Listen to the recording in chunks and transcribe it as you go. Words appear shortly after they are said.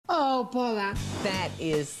Wow, Paula. That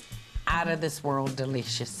is out of this world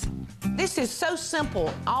delicious. This is so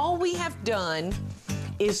simple. All we have done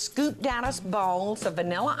is scooped out us balls of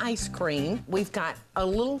vanilla ice cream. We've got a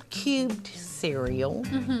little cubed cereal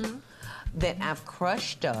that I've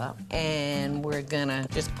crushed up, and we're gonna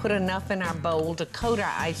just put enough in our bowl to coat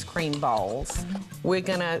our ice cream balls. We're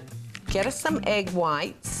gonna get us some egg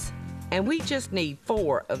whites, and we just need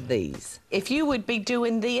 4 of these. If you would be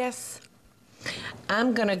doing this,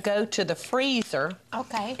 I'm gonna go to the freezer.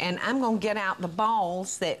 Okay. And I'm gonna get out the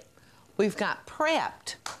balls that we've got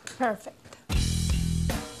prepped. Perfect.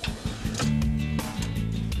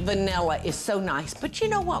 Vanilla is so nice, but you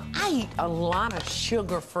know what? I eat a lot of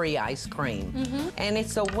sugar-free ice cream. And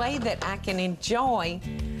it's a way that I can enjoy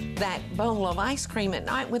that bowl of ice cream at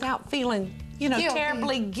night without feeling, you know, Guilty.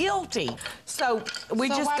 terribly guilty. So we're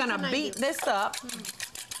So just what gonna can I beat do? this up.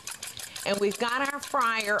 And we've got our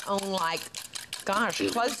fryer on like, gosh,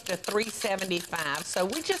 close to 375. So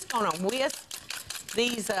we're just gonna whisk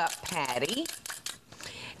these up, Patty.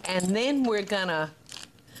 And then we're gonna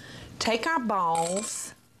take our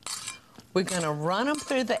balls, we're gonna run them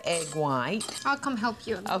through the egg white. I'll come help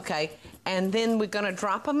you. Okay, and then we're gonna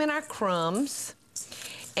drop them in our crumbs.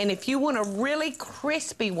 And if you want a really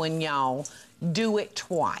crispy one, y'all, do it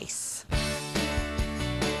twice.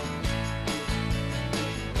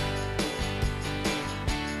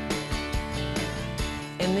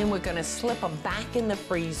 And then we're gonna slip them back in the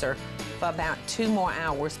freezer for about 2 more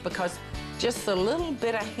hours, because just the little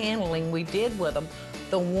bit of handling we did with them,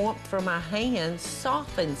 the warmth from our hands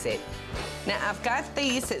softens it. Now, I've got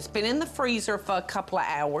these that's been in the freezer for a couple of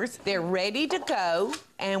hours. They're ready to go,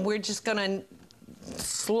 and we're just gonna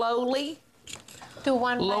slowly Do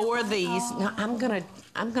one by lower one. these. Oh. Now,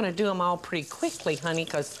 I'm gonna do them all pretty quickly, honey,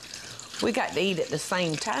 because we got to eat at the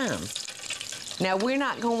same time. Now, we're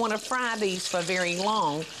not gonna wanna fry these for very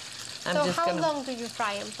long. So how long do you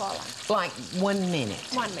fry them, Paula? Like 1 minute.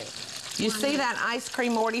 1 minute. You see that ice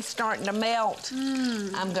cream already starting to melt?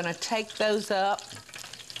 I'm gonna take those up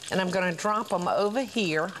and I'm gonna drop them over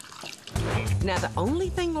here. Now the only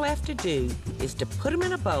thing left to do is to put them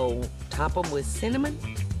in a bowl, top them with cinnamon,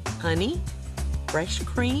 honey, fresh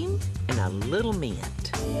cream, and a little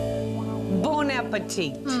mint. Bon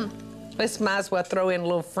appetit. Let's might as well throw in a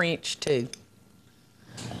little French too.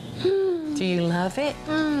 Do you love it?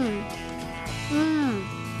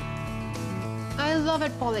 I love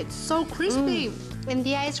it, Paula. It's so crispy. And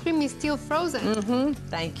the ice cream is still frozen.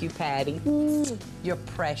 Thank you, Patty. You're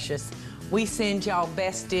precious. We send y'all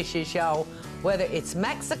best dishes, y'all, whether it's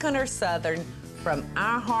Mexican or Southern, from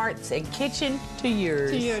our hearts and kitchen to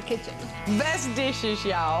yours. To your kitchen. Best dishes,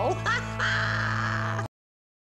 y'all.